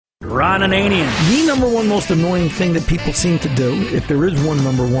Ron Ananian. The number one most annoying thing that people seem to do, if there is one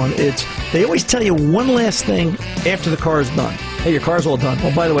number one, it's they always tell you one last thing after the car is done. Hey, your car's all done.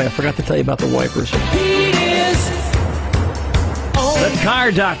 Oh, by the way, I forgot to tell you about the wipers. The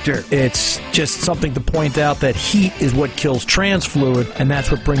Car Doctor. It's just something to point out that heat is what kills trans fluid, and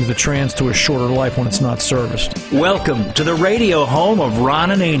that's what brings the trans to a shorter life when it's not serviced. Welcome to the radio home of Ron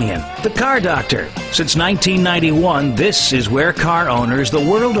Ananian, the Car Doctor. Since 1991, this is where car owners the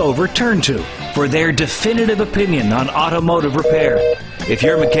world over turn to for their definitive opinion on automotive repair. If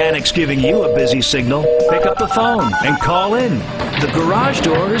your mechanic's giving you a busy signal, pick up the phone and call in. The garage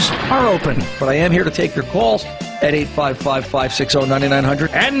doors are open. But I am here to take your calls at 855-560-9900.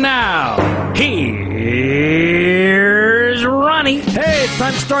 And now, here's Ronnie. Hey, it's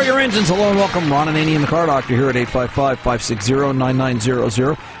time to start your engines. Hello and welcome. Ron Ananian, the Car Doctor, here at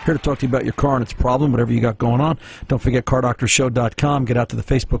 855-560-9900. Here to talk to you about your car and its problem, whatever you got going on. Don't forget CarDoctorShow.com. Get out to the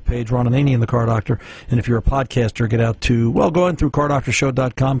Facebook page, Ron Ananian, the Car Doctor. And if you're a podcaster, get out to, well, go in through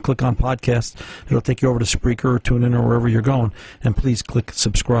CarDoctorShow.com, click on podcasts. It'll take you over to Spreaker or TuneIn or wherever you're going. And please click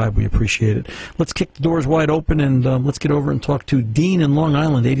subscribe. We appreciate it. Let's kick the doors wide open and let's get over and talk to Dean in Long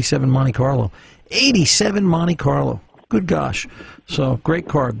Island, 87 Monte Carlo. 87 Monte Carlo. Good gosh. So, great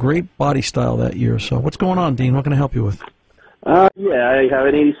car, great body style that year. So, what's going on, Dean? What can I help you with? Yeah, I have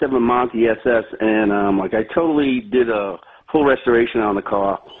an 87 Monte SS, and I totally did a full restoration on the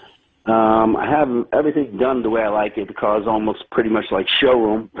car. I have everything done the way I like it. The car is almost pretty much like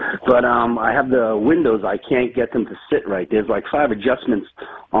showroom, but I have the windows. I can't get them to sit right. There's like 5 adjustments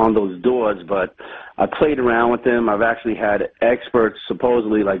on those doors, but I played around with them. I've actually had experts,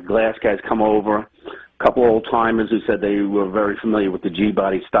 supposedly like glass guys, come over, a couple old-timers who said they were very familiar with the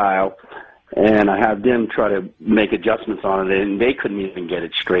G-body style, and I had them try to make adjustments on it, and they couldn't even get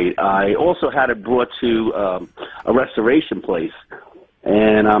it straight. I also had it brought to a restoration place,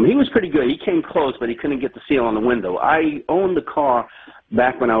 and he was pretty good. He came close, but he couldn't get the seal on the window. I owned the car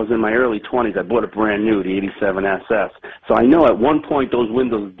back when I was in my early 20s. I bought it brand new, the 87 SS. So I know at one point those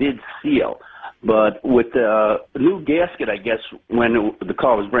windows did seal. But with the new gasket, I guess, when the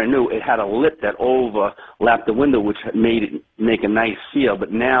car was brand new, it had a lip that overlapped the window, which made it make a nice seal.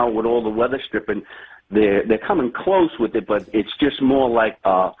 But now with all the weather stripping, they're coming close with it, but it's just more like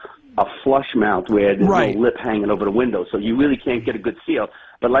a flush mount where there's no lip hanging over the window, so you really can't get a good seal.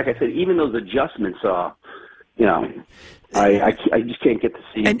 But like I said, even those adjustments are, I just can't get to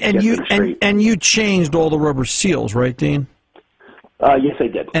see. And you changed all the rubber seals, right, Dean? Yes, I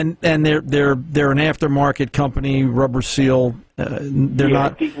did. And they're an aftermarket company, Rubber Seal. They're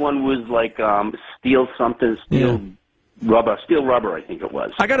not. I think one was like steel rubber. I think it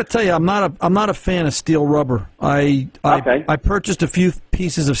was. I got to tell you, I'm not a fan of steel rubber. I purchased a few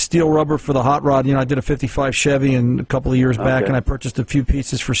pieces of steel rubber for the hot rod. I did a '55 Chevy a couple of years back, and I purchased a few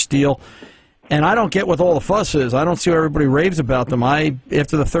pieces for steel. And I don't get what all the fuss is. I don't see what everybody raves about them.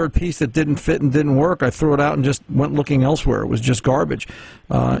 After the third piece that didn't fit and didn't work, I threw it out and just went looking elsewhere. It was just garbage.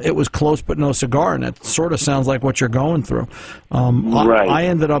 It was close but no cigar, and that sort of sounds like what you're going through. Right. I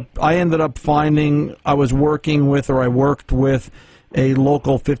ended up finding I worked with a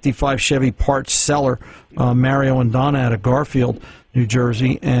local '55 Chevy parts seller, Mario and Donna out of Garfield, New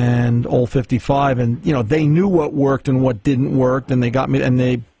Jersey, and old '55, and they knew what worked and what didn't work, and they got me, and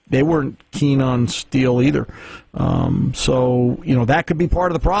they weren't keen on steel either. So that could be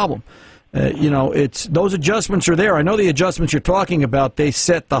part of the problem. It's those adjustments are there. I know the adjustments you're talking about. They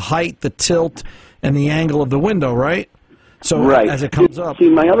set the height, the tilt, and the angle of the window, right? So as it comes up. See,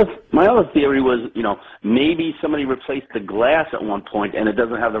 my other theory was, maybe somebody replaced the glass at one point and it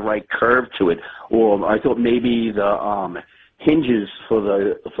doesn't have the right curve to it. Or I thought maybe the hinges for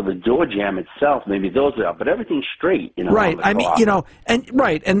the door jamb itself, maybe those are up, but everything's straight. Right. I mean,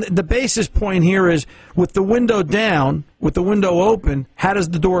 and the basis point here is with the window down, with the window open, how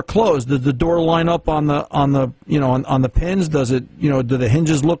does the door close? Does the door line up on the pins? Does it do the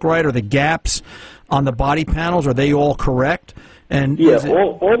hinges look right? Are the gaps on the body panels, are they all correct? And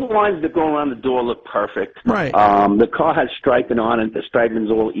all the lines that go around the door look perfect. Right. The car has striping on it. The striping's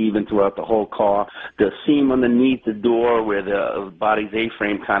all even throughout the whole car. The seam underneath the door where the body's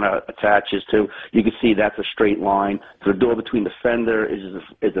A-frame kind of attaches to, you can see that's a straight line. The door between the fender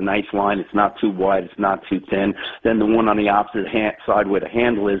is a nice line. It's not too wide. It's not too thin. Then the one on the opposite side where the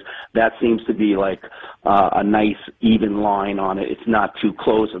handle is, that seems to be like a nice even line on it. It's not too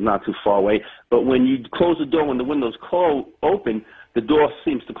close. It's not too far away. But when you close the door, when the window's open, the door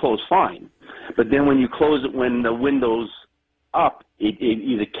seems to close fine. But then when you close it when the window's up, it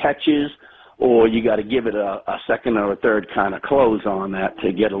either catches or you got to give it a second or a third kind of close on that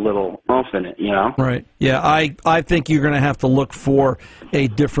to get a little oomph in it, you know? Right. Yeah, I think you're going to have to look for a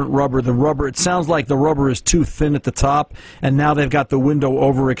different rubber. The rubber, it sounds like the rubber is too thin at the top, and now they've got the window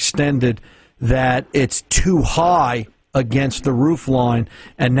overextended that it's too high against the roof line,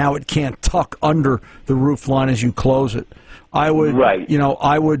 and now it can't tuck under the roof line as you close it. I would, you know,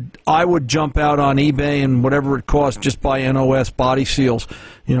 I would jump out on eBay and whatever it costs, just buy NOS body seals,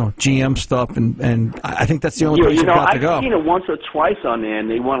 you know, GM stuff, and I think that's the only place you've got to go. I've seen it once or twice on there,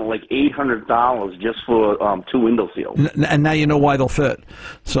 and they want like $800 just for 2 window seals. And now you know why they'll fit.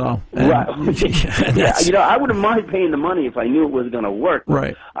 So, right, yeah, you know, I wouldn't mind paying the money if I knew it was going to work.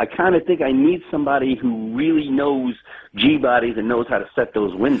 Right. I kind of think I need somebody who really knows G-bodies and knows how to set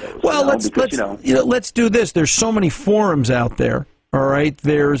those windows. Well, let's do this. There's so many forums out there. All right,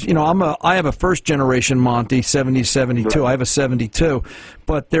 there's, you know, I have a first generation Monty 70-72. Right. I have a 72,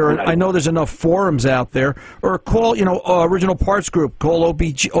 but I know there's enough forums out there. Or call, you know, Original Parts Group, call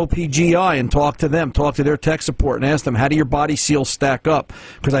OPGI and talk to them, talk to their tech support, and ask them, how do your body seals stack up?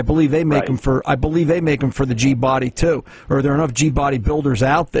 Because I believe they make them for the G body too. Or there are enough G body builders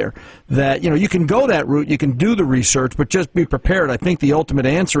out there that, you know, you can go that route, you can do the research, but just be prepared. I think the ultimate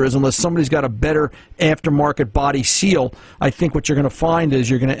answer is, unless somebody's got a better aftermarket body seal, I think what you're going to find is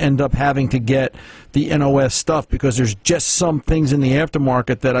you're going to end up having to get the NOS stuff, because there's just some things in the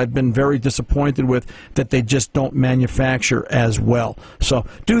aftermarket that I've been very disappointed with that they just don't manufacture as well. So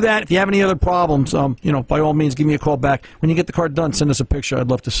do that. If you have any other problems, you know, by all means, give me a call back. When you get the car done, send us a picture. I'd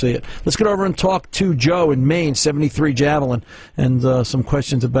love to see it. Let's get over and talk to Joe in Maine, 73 Javelin, and some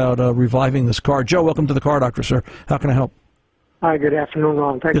questions about reviving this car. Joe, welcome to the Car Doctor, sir. How can I help? Hi, good afternoon,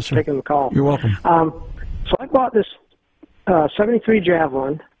 Ron. Thanks for taking the call. You're welcome. So I bought this 73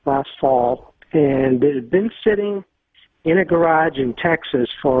 Javelin last fall, and it had been sitting in a garage in Texas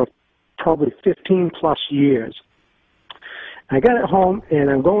for probably 15-plus years. I got it home, and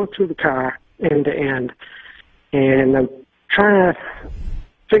I'm going through the car end to end, and I'm trying to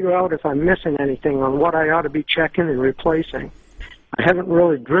figure out if I'm missing anything on what I ought to be checking and replacing. I haven't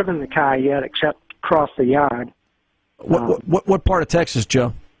really driven the car yet, except across the yard. What part of Texas,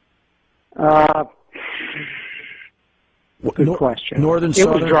 Joe? Good question. Northern,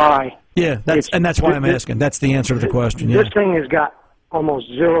 southern? It was dry. Yeah, that's why I'm asking. That's the answer to the question. Yeah. This thing has got almost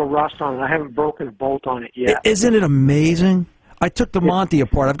zero rust on it. I haven't broken a bolt on it yet. Isn't it amazing? I took the Monty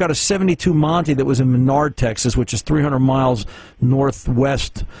apart. I've got a 72 Monty that was in Menard, Texas, which is 300 miles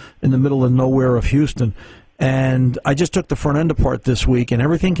northwest in the middle of nowhere of Houston. And I just took the front end apart this week, and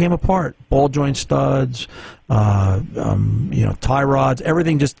everything came apart. Ball joint studs, you know, tie rods,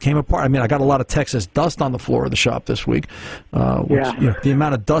 everything just came apart. I mean, I got a lot of Texas dust on the floor of the shop this week. Which, you know, the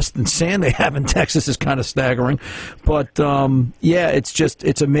amount of dust and sand they have in Texas is kind of staggering. But, yeah,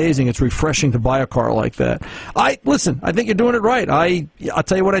 it's amazing. It's refreshing to buy a car like that. Listen, I think you're doing it right. I'll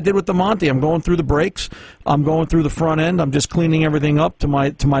tell you what I did with the Monty. I'm going through the brakes. I'm going through the front end. I'm just cleaning everything up to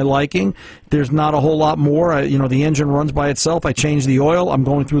my liking. There's not a whole lot more. You know, the engine runs by itself. I changed the oil. I'm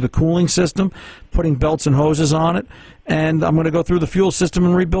going through the cooling system, putting belts and hoses on it, and I'm going to go through the fuel system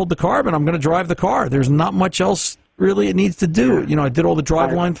and rebuild the carb, and I'm going to drive the car. There's not much else really it needs to do. You know, I did all the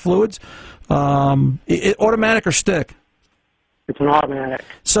driveline fluids. Automatic or stick? It's an automatic.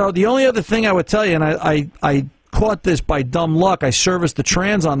 So the only other thing I would tell you, and I caught this by dumb luck. I serviced the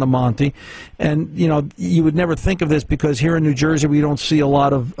trans on the Monty, and you know, you would never think of this because here in New Jersey we don't see a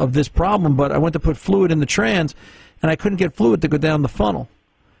lot of this problem, but I went to put fluid in the trans, and I couldn't get fluid to go down the funnel,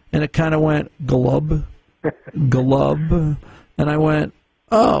 and it kind of went glub, glub, and I went,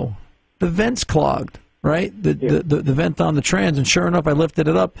 oh, the vent's clogged, right? The vent on the trans, and sure enough, I lifted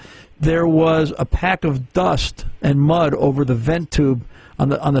it up. There was a pack of dust and mud over the vent tube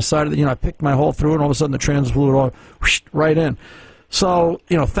on the side of the, you know, I picked my hole through, and all of a sudden the trans fluid all whoosh, right in. So,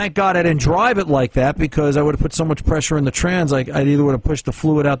 you know, thank God I didn't drive it like that, because I would have put so much pressure in the trans, I'd either would have pushed the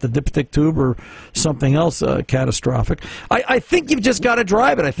fluid out the dipstick tube or something else catastrophic. I think you've just got to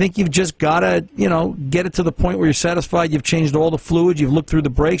drive it. I think you've just got to, you know, get it to the point where you're satisfied. You've changed all the fluids. You've looked through the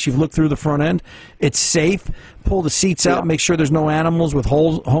brakes. You've looked through the front end. It's safe. Pull the seats out. Make sure there's no animals with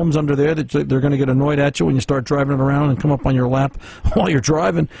homes under there that they're going to get annoyed at you when you start driving it around and come up on your lap while you're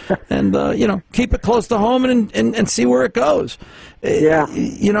driving. And, you know, keep it close to home and see where it goes. Yeah.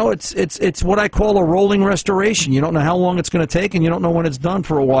 You know, it's what I call a rolling restoration. You don't know how long it's going to take, and you don't know when it's done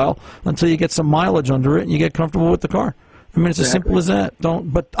for a while until you get some mileage under it and you get comfortable with the car. I mean, it's as simple as that.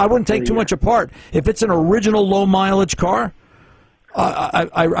 But I wouldn't take too much apart. If it's an original low mileage car,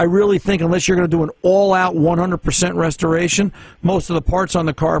 I really think unless you're going to do an all-out 100% restoration, most of the parts on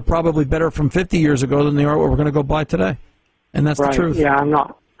the car are probably better from 50 years ago than they are what we're going to go buy today. And that's the truth. Yeah,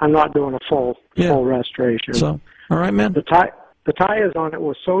 I'm not doing a full restoration. So, all right, man. The tires on it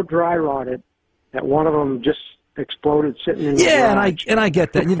were so dry rotted that one of them just exploded sitting in the garage. and I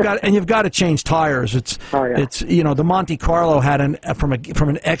get that. You've got to change tires. It's the Monte Carlo had from an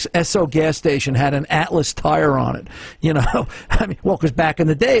Esso gas station had an Atlas tire on it. Because back in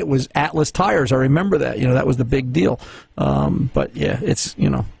the day it was Atlas tires. I remember that. That was the big deal. But yeah, it's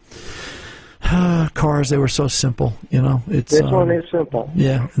cars, they were so simple. It's this one is simple.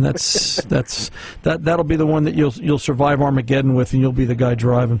 Yeah, and that'll be the one that you'll survive Armageddon with, and you'll be the guy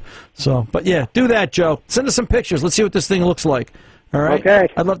driving. So, but yeah, do that, Joe. Send us some pictures. Let's see what this thing looks like. All right. Okay.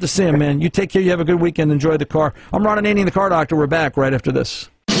 I'd love to see him, man. You take care. You have a good weekend. Enjoy the car. I'm Ron Ananian, the Car Doctor. We're back right after this.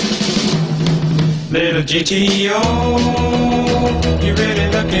 Little GTO, you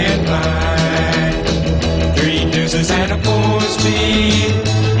really looking fine. 3 deuces and a 4-speed.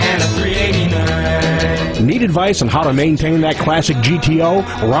 And a 389. Need advice on how to maintain that classic GTO?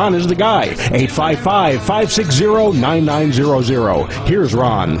 Ron is the guy. 855-560-9900. Here's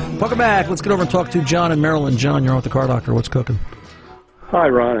Ron. Welcome back. Let's get over and talk to John in Maryland. John, you're on with the Car Doctor. What's cooking? Hi,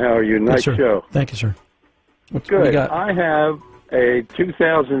 Ron. How are you? Nice show. Thank you, sir. What Good. you got? I have a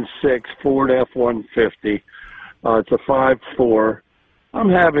 2006 Ford F-150. It's a 5.4. I'm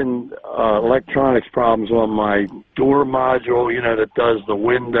having electronics problems on my door module, that does the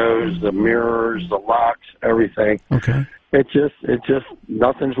windows, the mirrors, the locks, everything. Okay. It just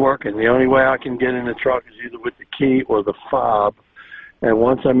nothing's working. The only way I can get in the truck is either with the key or the fob. And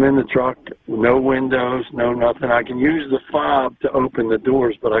once I'm in the truck, no windows, no nothing. I can use the fob to open the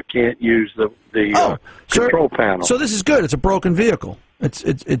doors, but I can't use the control panel. So this is good. It's a broken vehicle.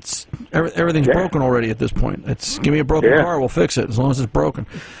 It's everything's broken already at this point. Give me a broken car, we'll fix it as long as it's broken.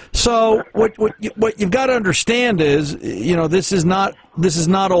 So what you've got to understand is, this is not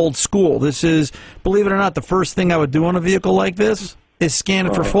old school. This is, believe it or not, the first thing I would do on a vehicle like this is scan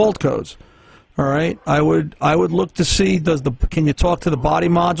it for fault codes. All right, I would look to see, can you talk to the body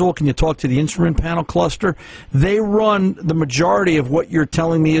module? Can you talk to the instrument panel cluster? They run the majority of what you're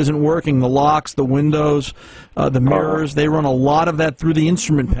telling me isn't working. The locks, the windows, the mirrors. They run a lot of that through the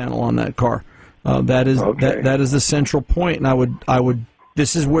instrument panel on that car. That is the central point. And I would.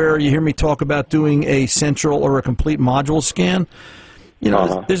 This is where you hear me talk about doing a central or a complete module scan.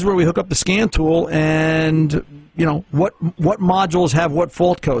 This is where we hook up the scan tool, and what modules have what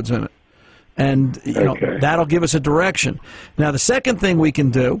fault codes in it. And that'll give us a direction. Now, the second thing we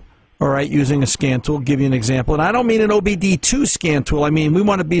can do, all right, using a scan tool, give you an example, and I don't mean an OBD2 scan tool. I mean, we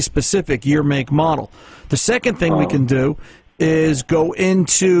want to be specific, year, make, model. The second thing we can do is go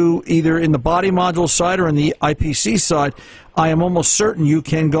into either in the body module side or in the IPC side. I am almost certain you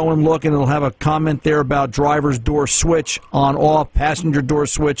can go and look, and it'll have a comment there about driver's door switch on, off, passenger door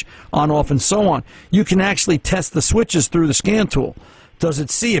switch on, off, and so on. You can actually test the switches through the scan tool. Does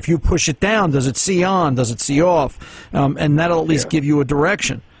it see, if you push it down, does it see on, does it see off? And that'll at least give you a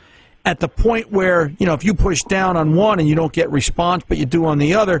direction. At the point where, if you push down on one and you don't get response, but you do on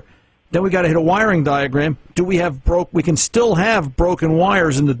the other, then we got to hit a wiring diagram. We can still have broken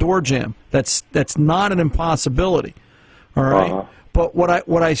wires in the door jamb. That's not an impossibility. All right? But what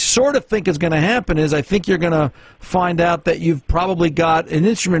I sort of think is going to happen is I think you're going to find out that you've probably got an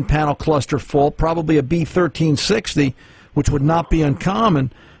instrument panel cluster fault, probably a B1360, which would not be uncommon,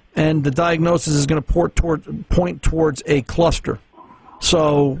 and the diagnosis is going to point towards a cluster.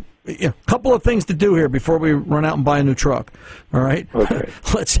 So, a couple of things to do here before we run out and buy a new truck. All right, okay.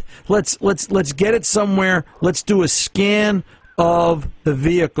 let's get it somewhere. Let's do a scan of the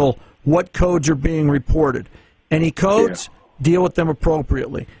vehicle. What codes are being reported? Any codes? Deal with them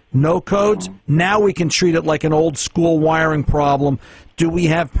appropriately. No codes? Now we can treat it like an old school wiring problem. Do we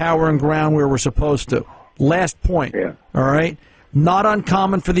have power and ground where we're supposed to? Last point, all right? Not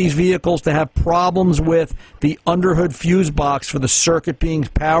uncommon for these vehicles to have problems with the underhood fuse box for the circuit being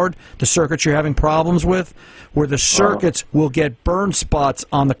powered, the circuits you're having problems with, where the circuits will get burn spots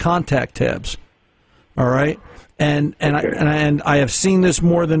on the contact tabs, all right? And I have seen this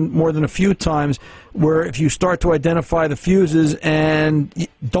more than a few times, where if you start to identify the fuses, and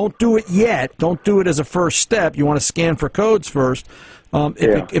don't do it yet, don't do it as a first step, you want to scan for codes first.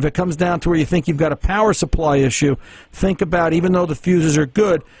 If it comes down to where you think you've got a power supply issue, think about, even though the fuses are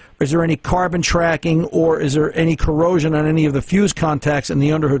good, is there any carbon tracking or is there any corrosion on any of the fuse contacts in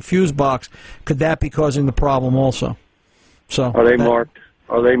the underhood fuse box? Could that be causing the problem also? So are they marked?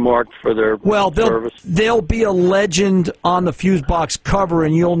 Are they marked for their service? There'll be a legend on the fuse box cover,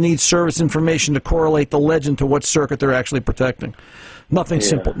 and you'll need service information to correlate the legend to what circuit they're actually protecting. Nothing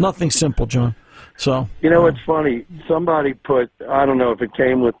simple. Nothing simple, John. So it's funny. Somebody put, I don't know if it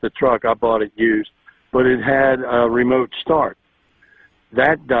came with the truck. I bought it used, but it had a remote start.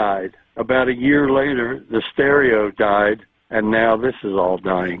 That died. About a year later, the stereo died, and now this is all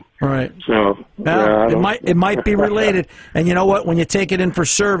dying. Right. So it might be related. And you know what? When you take it in for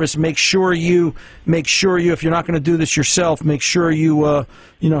service, make sure you if you're not going to do this yourself, make sure you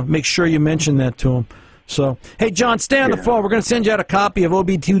mention that to them. So, hey, John, stay on the phone. We're going to send you out a copy of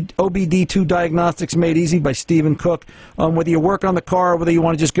OBD2 Diagnostics Made Easy by Stephen Cook. Whether you work on the car, whether you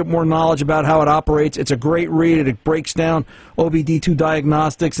want to just get more knowledge about how it operates, it's a great read. It breaks down OBD2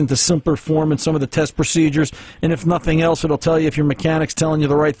 Diagnostics into simpler form and some of the test procedures. And if nothing else, it'll tell you if your mechanic's telling you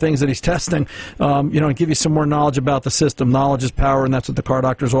the right things that he's testing, and give you some more knowledge about the system. Knowledge is power, and that's what the Car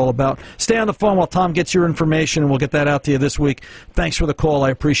Doctor is all about. Stay on the phone while Tom gets your information, and we'll get that out to you this week. Thanks for the call.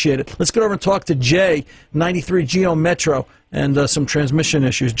 I appreciate it. Let's get over and talk to Jay, 93 Geo Metro, and some transmission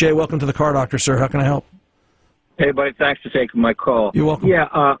issues. Jay, welcome to the Car Doctor, sir. How can I help? Hey, buddy, thanks for taking my call. You're welcome. Yeah,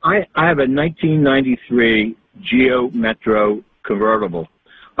 I have a 1993 Geo Metro convertible.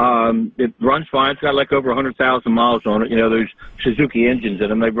 It runs fine. It's got like over 100,000 miles on it. Those Suzuki engines in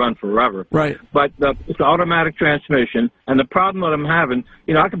them, they run forever. Right. But it's an automatic transmission, and the problem that I'm having,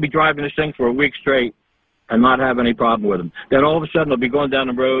 I could be driving this thing for a week straight and not have any problem with them. Then all of a sudden I'll be going down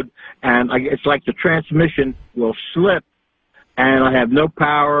the road, and it's like the transmission will slip, and I have no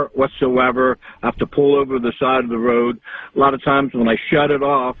power whatsoever. I have to pull over the side of the road. A lot of times when I shut it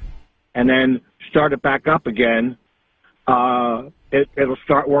off and then start it back up again, it'll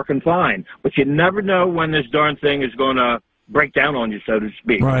start working fine. But you never know when this darn thing is going to break down on you, so to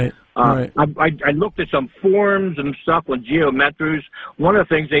speak. Right. Right. I looked at some forums and stuff on Geo Metros. One of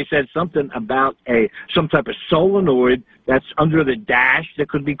the things they said something about some type of solenoid that's under the dash that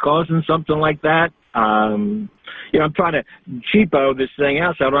could be causing something like that. I'm trying to cheapo this thing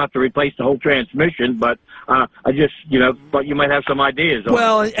out so I don't have to replace the whole transmission, but but you might have some ideas.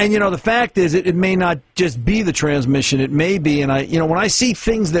 Well, and the fact is it may not just be the transmission. It may be, and when I see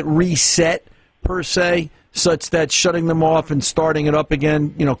things that reset per se, such that shutting them off and starting it up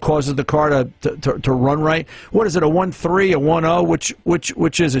again, causes the car to run right. What is it, a 1.3, a 1.0?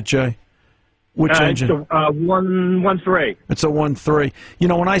 Which is it, Jay? Which engine? It's a 1.3. It's a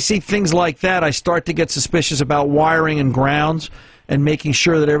 1.3. When I see things like that, I start to get suspicious about wiring and grounds and making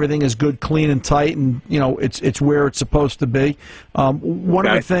sure that everything is good, clean, and tight, and it's where it's supposed to be. One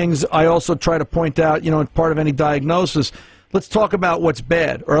of the things I also try to point out, in part of any diagnosis. Let's talk about what's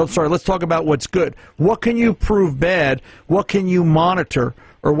bad, let's talk about what's good. What can you prove bad? What can you monitor,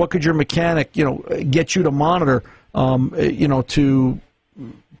 or what could your mechanic, get you to monitor, to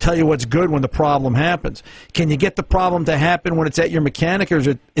tell you what's good when the problem happens? Can you get the problem to happen when it's at your mechanic, or is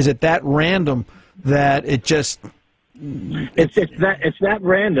it that random that it just? It's that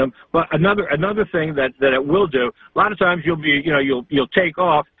random. But another thing that it will do. A lot of times you'll take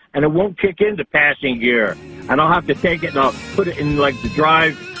off, and it won't kick into passing gear. And I'll have to take it and I'll put it in like the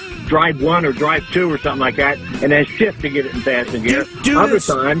drive 1 or drive 2 or something like that, and then shift to get it in passing gear.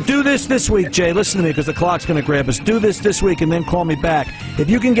 Do this week, Jay. Listen to me, because the clock's going to grab us. Do this week, and then call me back. If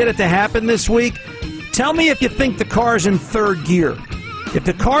you can get it to happen this week, tell me if you think the car's in third gear. If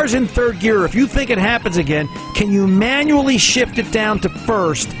the car's in third gear, if you think it happens again, can you manually shift it down to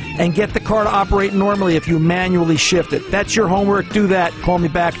first and get the car to operate normally if you manually shift it? That's your homework. Do that. Call me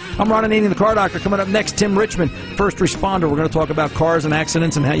back. I'm Ron Ananian, the Car Doctor. Coming up next, Tim Richmond, first responder. We're going to talk about cars and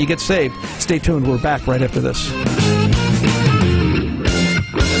accidents and how you get saved. Stay tuned. We're back right after this.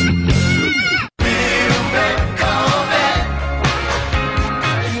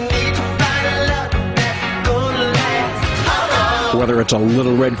 Whether it's a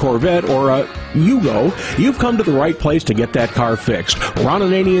little red Corvette or a Yugo, you've come to the right place to get that car fixed. Ron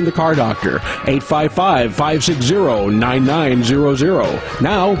Ananian, the Car Doctor, 855-560-9900.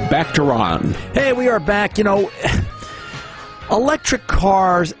 Now, back to Ron. Hey, we are back. Electric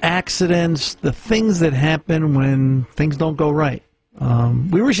cars, accidents, the things that happen when things don't go right.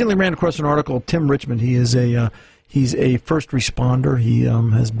 We recently ran across an article. Tim Richmond, he's a first responder. He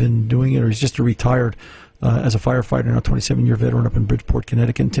has been doing it, or he's just a retired as a firefighter, now 27-year veteran up in Bridgeport,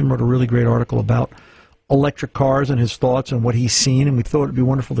 Connecticut. And Tim wrote a really great article about electric cars and his thoughts and what he's seen, and we thought it would be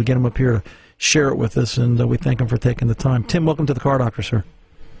wonderful to get him up here to share it with us, and we thank him for taking the time. Tim, welcome to the Car Doctor, sir.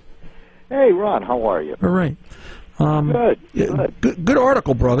 Hey, Ron, how are you? All right. Good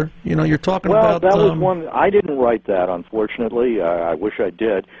article, brother. You're talking about... Well, that was one... I didn't write that, unfortunately. I wish I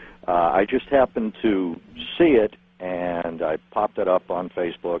did. I just happened to see it, and I popped it up on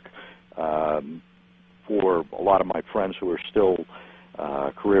Facebook for a lot of my friends who are still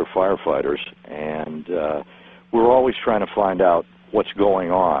career firefighters, and we're always trying to find out what's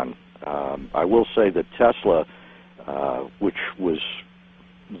going on. I will say that Tesla, which was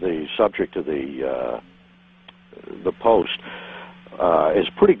the subject of the post, is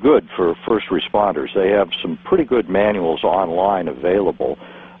pretty good for first responders. They have some pretty good manuals online available.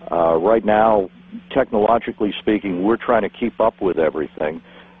 Right now, technologically speaking, we're trying to keep up with everything.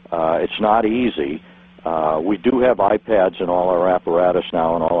 It's not easy. We do have iPads in all our apparatus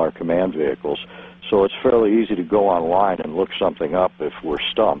now in all our command vehicles, so it's fairly easy to go online and look something up if we're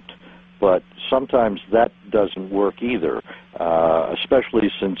stumped. But sometimes that doesn't work either,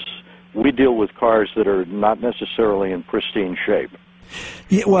 especially since we deal with cars that are not necessarily in pristine shape.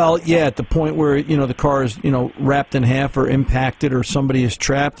 Yeah, well, yeah, at the point where, the car is, wrapped in half or impacted or somebody is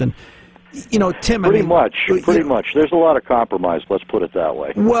trapped. And, Tim, Pretty much. There's a lot of compromise, let's put it that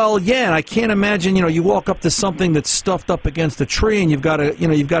way. Well, yeah, and I can't imagine, you walk up to something that's stuffed up against a tree and you've got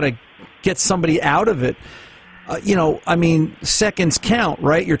to get somebody out of it. Seconds count,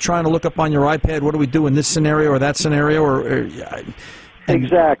 right? You're trying to look up on your iPad, what do we do in this scenario or that scenario?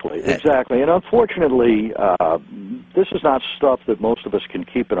 Exactly. And unfortunately, this is not stuff that most of us can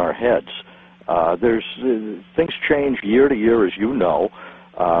keep in our heads. Things change year to year, as you know.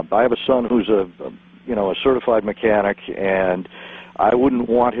 I have a son who's a certified mechanic, and I wouldn't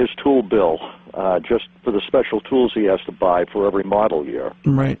want his tool bill just for the special tools he has to buy for every model year.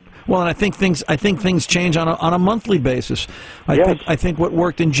 Right. Well, and I think things change on a monthly basis. I think what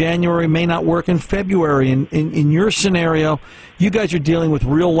worked in January may not work in February. In your scenario, you guys are dealing with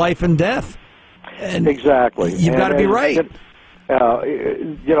real life and death. And exactly. You've got to be right.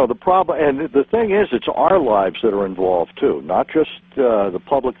 The problem, and the thing is, it's our lives that are involved too, not just the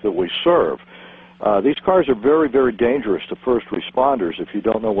public that we serve. These cars are very, very dangerous to first responders if you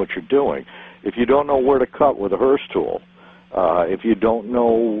don't know what you're doing. If you don't know where to cut with a Hearst tool, if you don't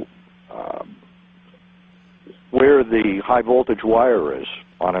know where the high voltage wire is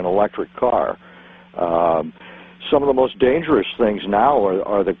on an electric car. Some of the most dangerous things now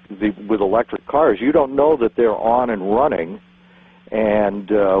are with electric cars. You don't know that they're on and running, and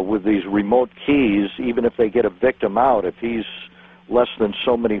with these remote keys, even if they get a victim out, if he's less than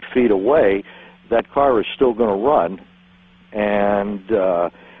so many feet away, that car is still going to run. And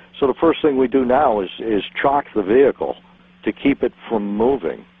so the first thing we do now is chock the vehicle to keep it from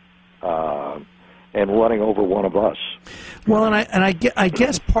moving and running over one of us. Well, and I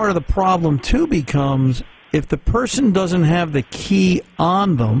guess part of the problem too becomes if the person doesn't have the key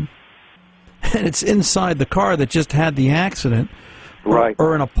on them, and it's inside the car that just had the accident, right,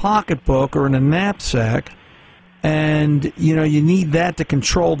 or in a pocketbook or in a knapsack, and you need that to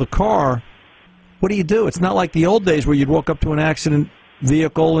control the car. What do you do? It's not like the old days where you'd walk up to an accident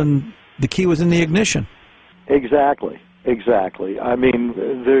vehicle and the key was in the ignition. Exactly. I mean,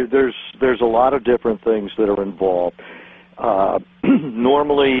 there's a lot of different things that are involved.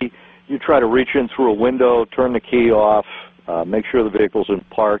 Normally, you try to reach in through a window, turn the key off, make sure the vehicle's in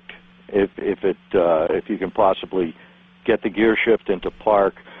park. If you can possibly get the gear shift into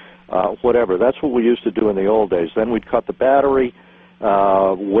park, whatever. That's what we used to do in the old days. Then we'd cut the battery,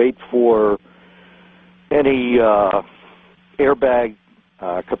 wait for any airbag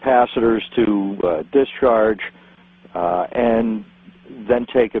capacitors to discharge, and then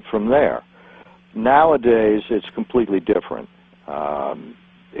take it from there. Nowadays, it's completely different.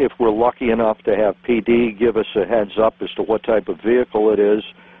 If we're lucky enough to have PD give us a heads up as to what type of vehicle it is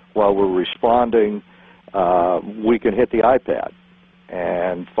while we're responding, we can hit the iPad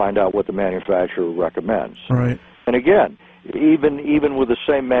and find out what the manufacturer recommends. Right. And again, even with the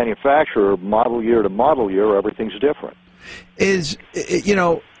same manufacturer, model year to model year, everything's different.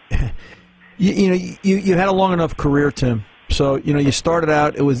 You had a long enough career, Tim. So you started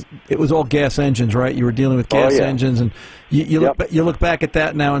out. It was all gas engines, right? You were dealing with gas engines, and you look back at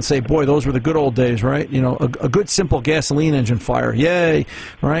that now and say, boy, those were the good old days, right? A good simple gasoline engine fire, yay,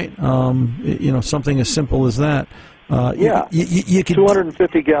 right? Something as simple as that. You could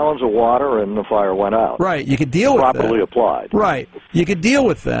 250 gallons of water and the fire went out. Right, you could deal with that. Properly applied. Right, you could deal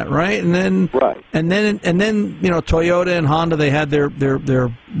with that, right? And then Toyota and Honda, they had their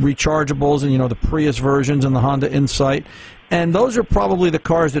rechargeables and the Prius versions and the Honda Insight, and those are probably the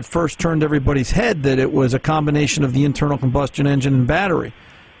cars that first turned everybody's head that it was a combination of the internal combustion engine and battery.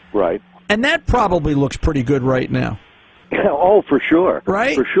 Right. And that probably looks pretty good right now. Oh, for sure.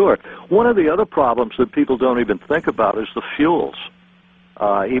 Right? For sure. One of the other problems that people don't even think about is the fuels,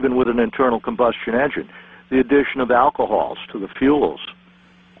 even with an internal combustion engine. The addition of alcohols to the fuels.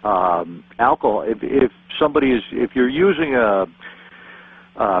 Alcohol, if you're using a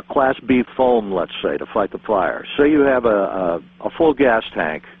Class B foam, let's say, to fight the fire, say you have a full gas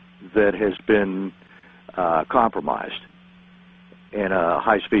tank that has been compromised in a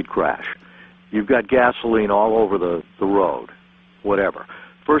high-speed crash. You've got gasoline all over the road, whatever.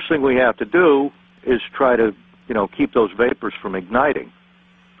 First thing we have to do is try to, keep those vapors from igniting.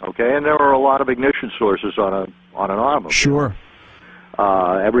 Okay, and there are a lot of ignition sources on an automobile. Sure.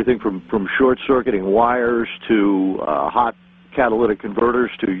 Everything from short-circuiting wires to hot catalytic converters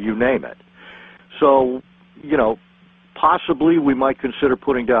to you name it. So, possibly we might consider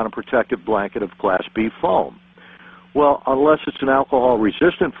putting down a protective blanket of Class B foam. Well, unless it's an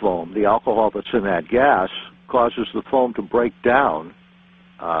alcohol-resistant foam, the alcohol that's in that gas causes the foam to break down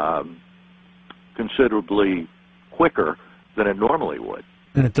considerably quicker than it normally would.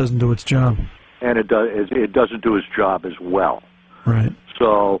 And it doesn't do its job. And it doesn't do its job as well. Right.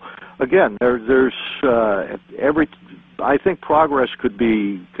 So, again, I think progress could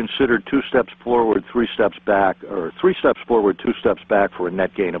be considered 2 steps forward, 3 steps back, or 3 steps forward, 2 steps back for a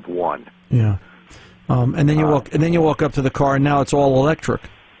net gain of 1. Yeah. And then you walk up to the car, and now it's all electric.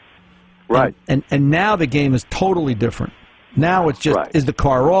 Right. And now the game is totally different. Now it's just is the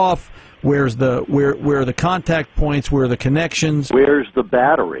car off? Where are the contact points? Where are the connections? Where's the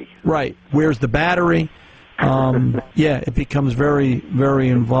battery? Right. Where's the battery? Yeah, it becomes very, very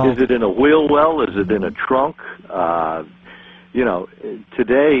involved. Is it in a wheel well? Is it in a trunk?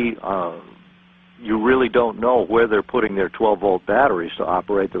 Today you really don't know where they're putting their 12-volt batteries to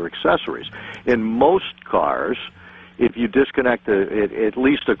operate their accessories. In most cars, if you disconnect at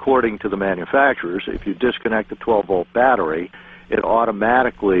least according to the manufacturers, if you disconnect the 12-volt battery, it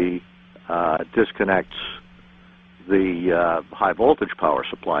automatically disconnects the high voltage power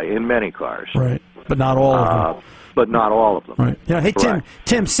supply in many cars. Right, but not all of them. But not all of them. Right. Hey,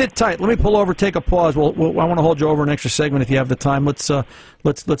 Tim, sit tight. Let me pull over, take a pause. I want to hold you over an extra segment if you have the time. Let's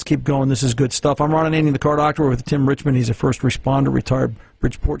keep going. This is good stuff. I'm Ron Ananian, the car doctor, with Tim Richmond. He's a first responder, retired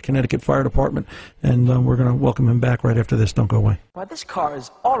Bridgeport, Connecticut Fire Department, and we're going to welcome him back right after this. Don't go away. Well, this car is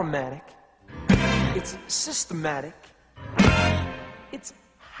automatic. It's systematic. It's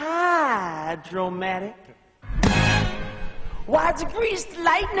hydromatic. Why, it's greased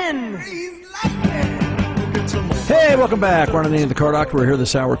lightning. Hey, welcome back. Ron Ananian, the car doctor. We're here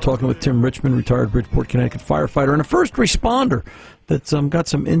this hour talking with Tim Richmond, retired Bridgeport, Connecticut firefighter, and a first responder that's got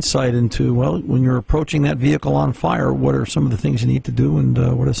some insight into, well, when you're approaching that vehicle on fire, what are some of the things you need to do, and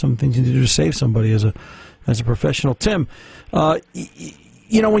what are some things you need to do to save somebody as a professional. Tim,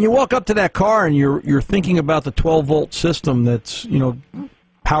 when you walk up to that car and you're thinking about the 12-volt system that's,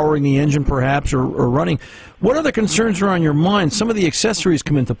 powering the engine perhaps or running, what other concerns are on your mind? Some of the accessories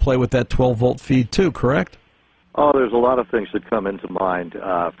come into play with that 12-volt feed too, correct? Oh, there's a lot of things that come into mind.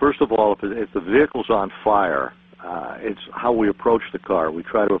 First of all, if the vehicle's on fire, it's how we approach the car. We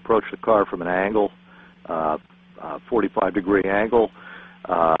try to approach the car from an angle, 45-degree angle.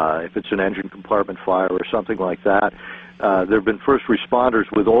 If it's an engine compartment fire or something like that. There have been first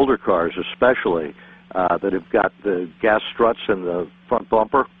responders with older cars especially that have got the gas struts in the front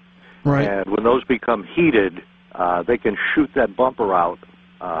bumper. Right. And when those become heated, they can shoot that bumper out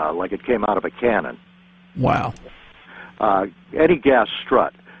like it came out of a cannon. Wow. Any gas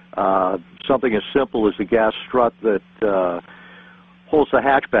strut. Something as simple as the gas strut that holds the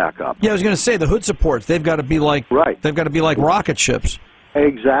hatchback up. Yeah, I was going to say the hood supports. They've got to be like They've got to be like rocket ships.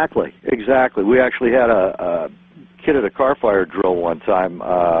 Exactly. We actually had a kid at a car fire drill one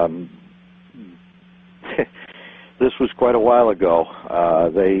time. This was quite a while ago.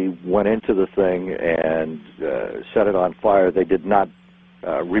 They went into the thing and set it on fire. They did not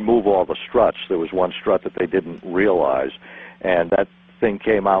remove all the struts. There was one strut that they didn't realize, and that thing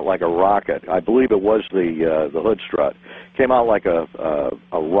came out like a rocket. I believe it was the hood strut. Came out like a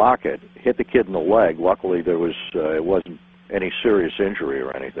rocket, hit the kid in the leg. Luckily, it wasn't any serious injury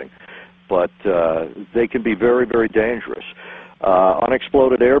or anything. But they can be very, very dangerous.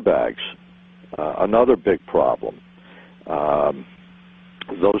 Unexploded airbags, another big problem.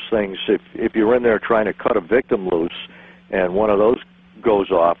 Those things, if you're in there trying to cut a victim loose and one of those goes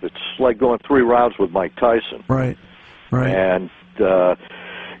off, it's like going 3 rounds with Mike Tyson. Right. And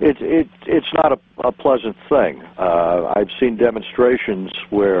it's not a pleasant thing. I've seen demonstrations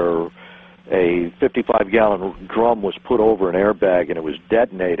where a 55-gallon drum was put over an airbag and it was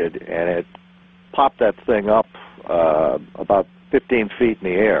detonated, and it popped that thing up about 15 feet in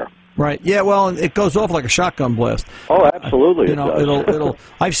the air. Right. Yeah. Well, it goes off like a shotgun blast. Oh, absolutely. It'll.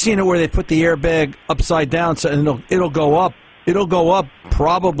 I've seen it where they put the airbag upside down, and it'll go up. It'll go up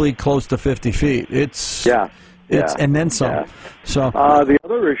probably close to 50 feet. And then some. Yeah. So the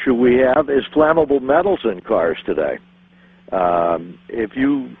other issue we have is flammable metals in cars today. If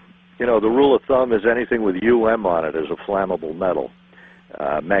the rule of thumb is anything with on it is a flammable metal.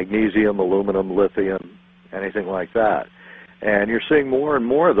 Magnesium, aluminum, lithium, anything like that. And you're seeing more and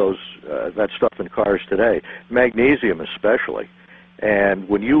more of that stuff in cars today, magnesium especially. And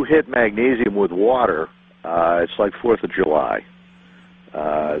when you hit magnesium with water, it's like 4th of July.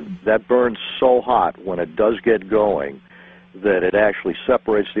 That burns so hot when it does get going that it actually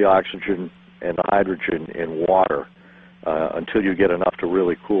separates the oxygen and the hydrogen in water until you get enough to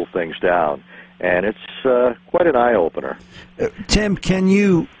really cool things down. And it's quite an eye-opener. Tim,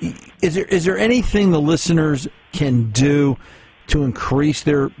 is there anything the listeners can do to increase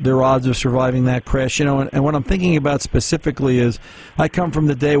their odds of surviving that crash? You know, and what I'm thinking about specifically is I come from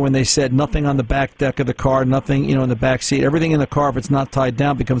the day when they said nothing on the back deck of the car, nothing, in the back seat. Everything in the car, if it's not tied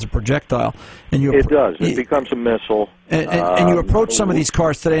down, becomes a projectate. And it does. It becomes a missile. And you approach some of these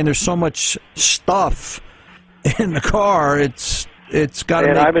cars today, and there's so much stuff in the car. It's got to.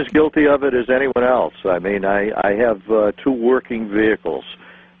 And I'm as guilty of it as anyone else. I mean, I have 2 working vehicles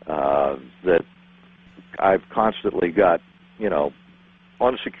that I've constantly got,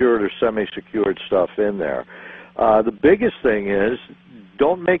 unsecured or semi-secured stuff in there. The biggest thing is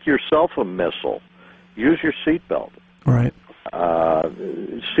don't make yourself a missile. Use your seatbelt. Right.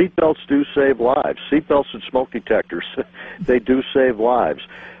 Seatbelts do save lives. Seatbelts and smoke detectors, they do save lives.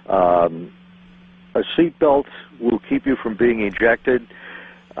 A seatbelt will keep you from being ejected.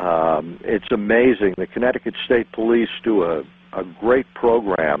 It's amazing. The Connecticut State Police do a great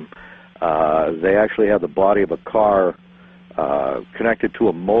program. They actually have the body of a car connected to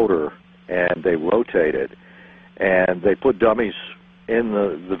a motor, and they rotate it. And they put dummies in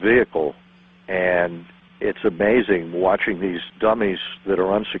the vehicle, and it's amazing watching these dummies that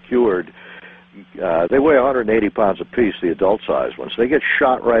are unsecured. They weigh 180 pounds apiece, the adult-sized ones. They get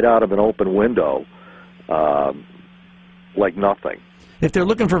shot right out of an open window like nothing. If they're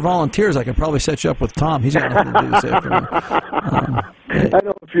looking for volunteers, I could probably set you up with Tom. He's got nothing to do this afternoon. I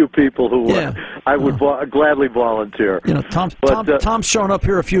know a few people who I would gladly volunteer. Tom's shown up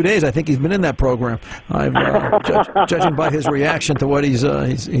here a few days. I think he's been in that program. Judging by his reaction to what he's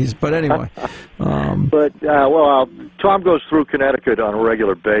but anyway. Tom goes through Connecticut on a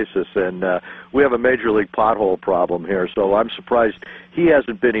regular basis, and we have a major league pothole problem here. So I'm surprised he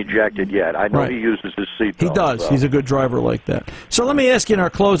hasn't been ejected yet. I know he uses his seatbelt. He does. So. He's a good driver like that. So let me ask you in our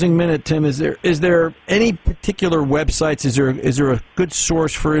closing minute, Tim, is there any particular websites? Is there a good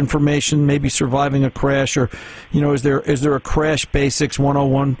source for information, maybe surviving a crash, or is there a Crash Basics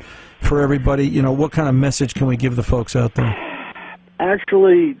 101 for everybody? What kind of message can we give the folks out there?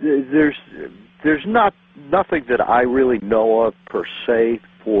 Actually, there's nothing that I really know of per se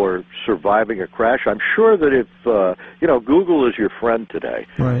for surviving a crash. I'm sure that if Google is your friend today,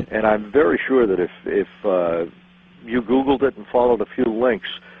 right? And I'm very sure that if you Googled it and followed a few links,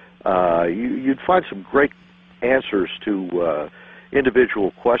 you'd find some great answers to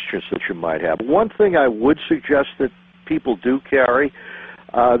individual questions that you might have. One thing I would suggest that people do carry,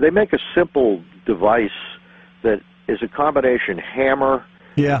 they make a simple device that is a combination hammer,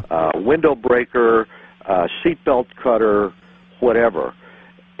 window breaker, seatbelt cutter, whatever.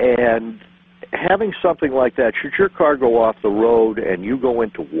 And having something like that, should your car go off the road and you go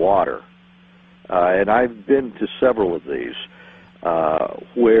into water, and I've been to several of these,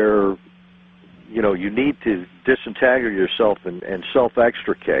 where you need to disentangle yourself and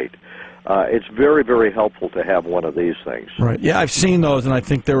self-extricate. It's very, very helpful to have one of these things. Right. Yeah, I've seen those, and I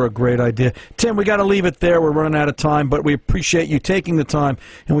think they're a great idea. Tim, we got to leave it there. We're running out of time, but we appreciate you taking the time,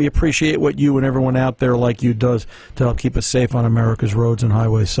 and we appreciate what you and everyone out there like you does to help keep us safe on America's roads and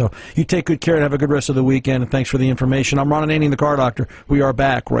highways. So you take good care and have a good rest of the weekend, and thanks for the information. I'm Ron Ananian, the Car Doctor. We are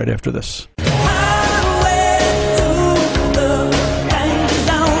back right after this.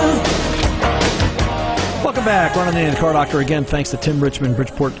 Welcome back. Ron Ananian, the Car Doctor. Again, thanks to Tim Richmond,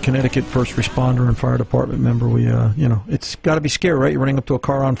 Bridgeport, Connecticut, first responder and fire department member. We, it's got to be scary, right? You're running up to a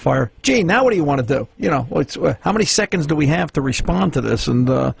car on fire. Gee, now what do you want to do? How many seconds do we have to respond to this? And,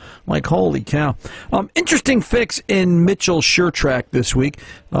 holy cow. Interesting fix in Mitchell SureTrack this week.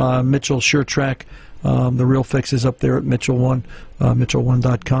 Mitchell SureTrack. The real fix is up there at Mitchell One,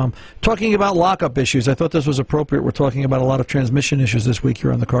 Mitchell1.com. Talking about lockup issues, I thought this was appropriate. We're talking about a lot of transmission issues this week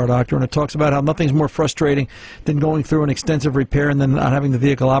here on the Car Doctor, and it talks about how nothing's more frustrating than going through an extensive repair and then not having the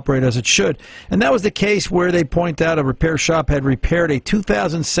vehicle operate as it should. And that was the case where they point out a repair shop had repaired a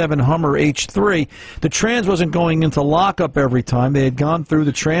 2007 Hummer H3. The trans wasn't going into lockup every time. They had gone through,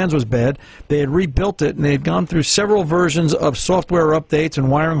 the trans was bad. They had rebuilt it, and they had gone through several versions of software updates and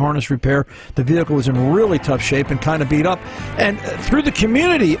wiring harness repair. The vehicle was in really tough shape and kind of beat up. And through the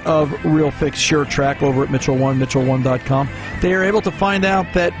community of Real Fix SureTrack over at Mitchell One, Mitchell1.com, they are able to find out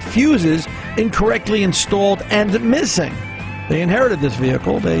that fuses incorrectly installed and missing. They inherited this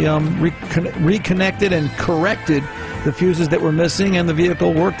vehicle. They reconnected and corrected the fuses that were missing, and the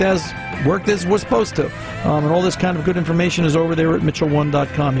vehicle worked as was supposed to. And all this kind of good information is over there at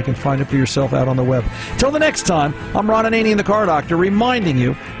Mitchell1.com. You can find it for yourself out on the web. Till the next time, I'm Ron Ananian, the Car Doctor, reminding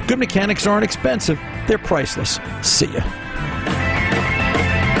you, good mechanics aren't expensive. They're priceless. See ya.